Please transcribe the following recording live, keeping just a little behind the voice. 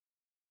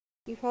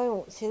You probably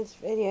won't see this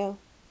video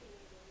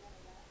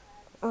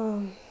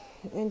um,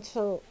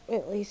 until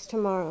at least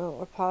tomorrow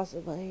or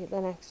possibly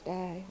the next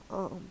day.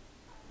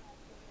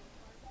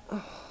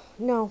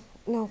 No,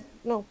 no,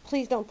 no,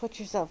 please don't put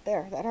yourself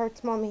there. That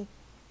hurts mommy.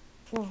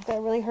 No, that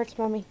really hurts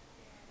mommy.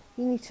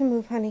 You need to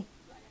move, honey.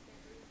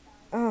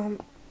 I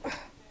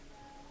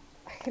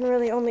can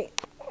really only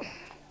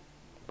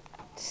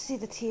see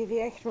the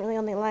TV. I can really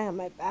only lie on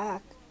my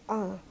back.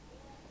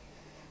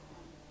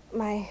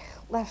 My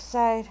left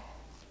side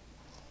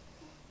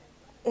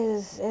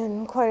is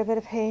in quite a bit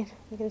of pain.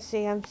 You can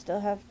see I still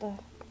have the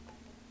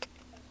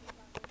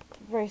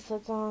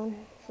bracelets on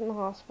from the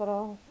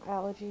hospital,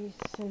 allergies,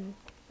 and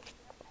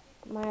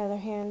my other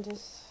hand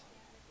is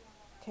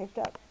taped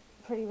up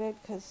pretty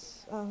big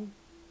because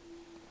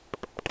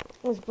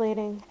it was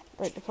bleeding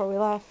right before we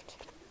left.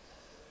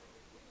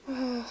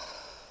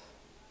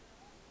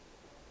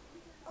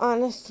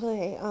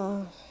 Honestly,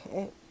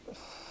 it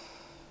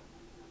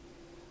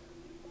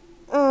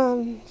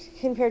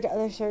compared to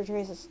other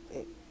surgeries,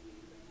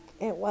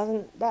 it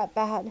wasn't that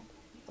bad.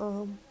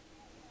 Um,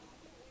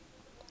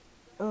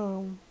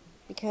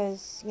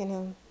 because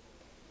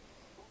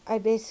I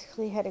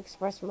basically had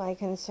expressed my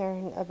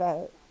concern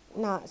about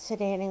not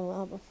sedating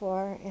well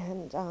before,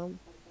 and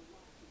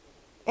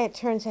it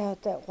turns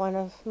out that one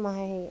of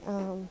my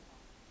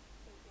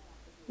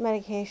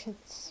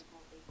medications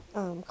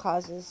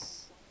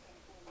causes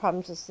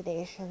problems with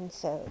sedation,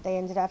 so they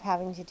ended up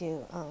having to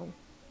do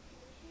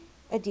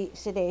a deep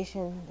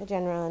sedation, a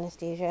general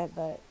anesthesia,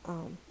 but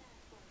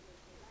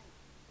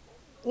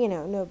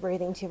no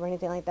breathing tube or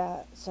anything like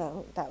that,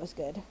 so that was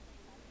good.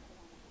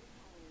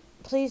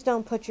 Please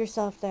don't put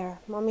yourself there.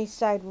 Mommy's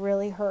side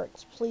really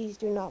hurts. Please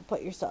do not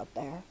put yourself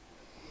there.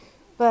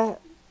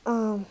 But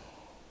I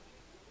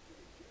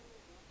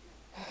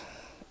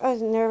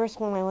was nervous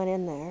when I went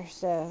in there,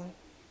 so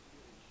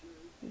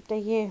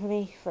they gave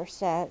me first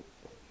set,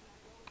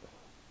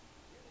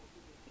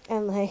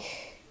 and they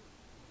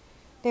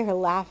were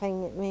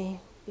laughing at me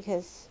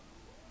because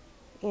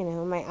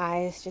my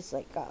eyes just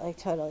got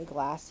totally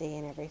glassy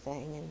and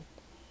everything,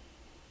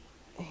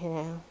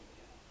 and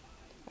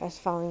I was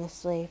falling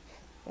asleep,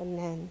 and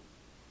then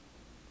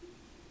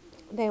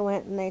they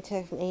went and they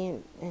took me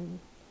and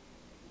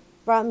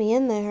brought me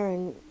in there,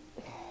 and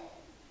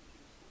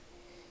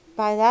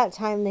by that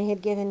time they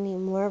had given me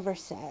more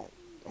Versed,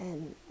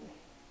 and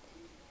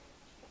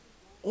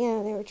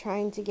they were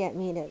trying to get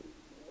me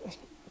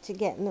to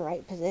get in the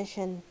right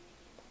position.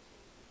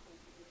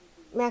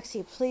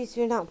 Maxie, please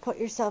do not put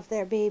yourself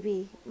there,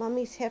 baby.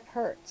 Mommy's hip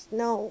hurts.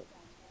 No,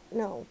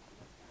 no,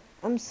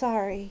 I'm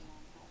sorry.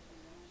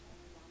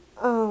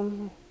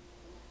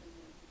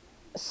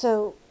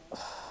 So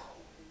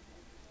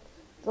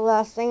the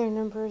last thing I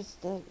remember is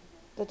the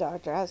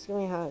doctor asking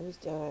me how I was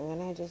doing,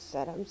 and I just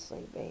said I'm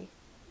sleepy.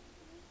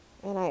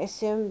 And I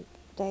assumed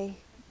they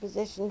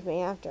positioned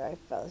me after I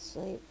fell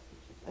asleep.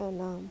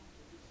 And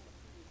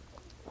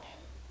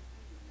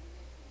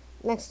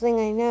next thing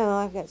I know,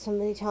 I've got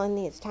somebody telling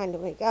me it's time to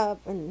wake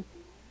up, and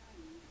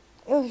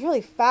it was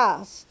really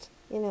fast.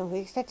 We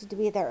expected to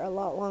be there a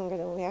lot longer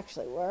than we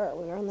actually were.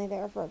 We were only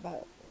there for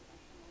about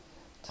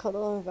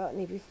total of about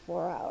maybe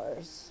 4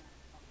 hours.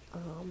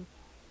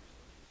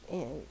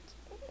 And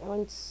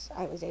once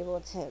I was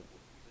able to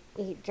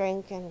eat,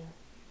 drink, and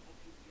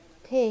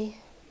pee,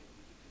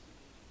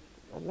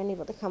 I've been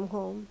able to come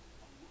home.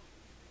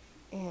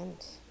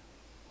 And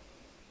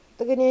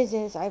the good news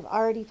is I've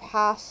already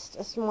passed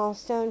a small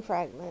stone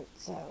fragment,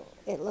 so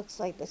it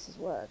looks like this has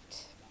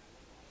worked.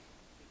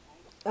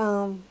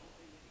 For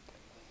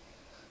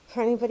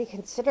anybody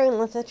considering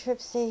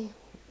lithotripsy,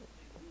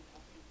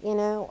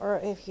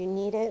 or if you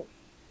need it,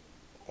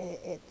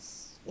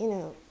 it's,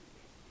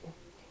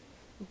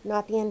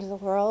 not the end of the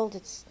world.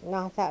 It's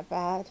not that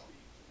bad.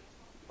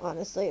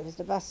 Honestly, it was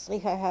the best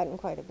sleep I've had in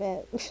quite a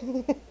bit.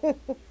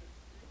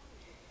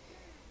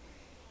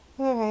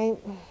 Alright,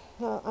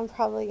 well, I'm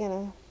probably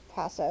gonna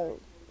pass out,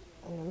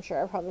 and I'm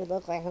sure I probably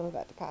look like I'm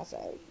about to pass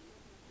out.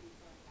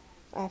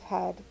 I've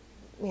had,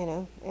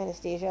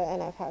 anesthesia,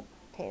 and I've had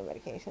pain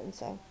medication,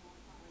 so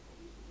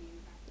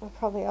I'll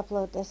probably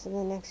upload this in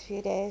the next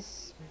few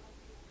days.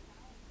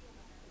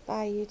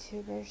 Bye,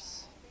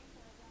 YouTubers.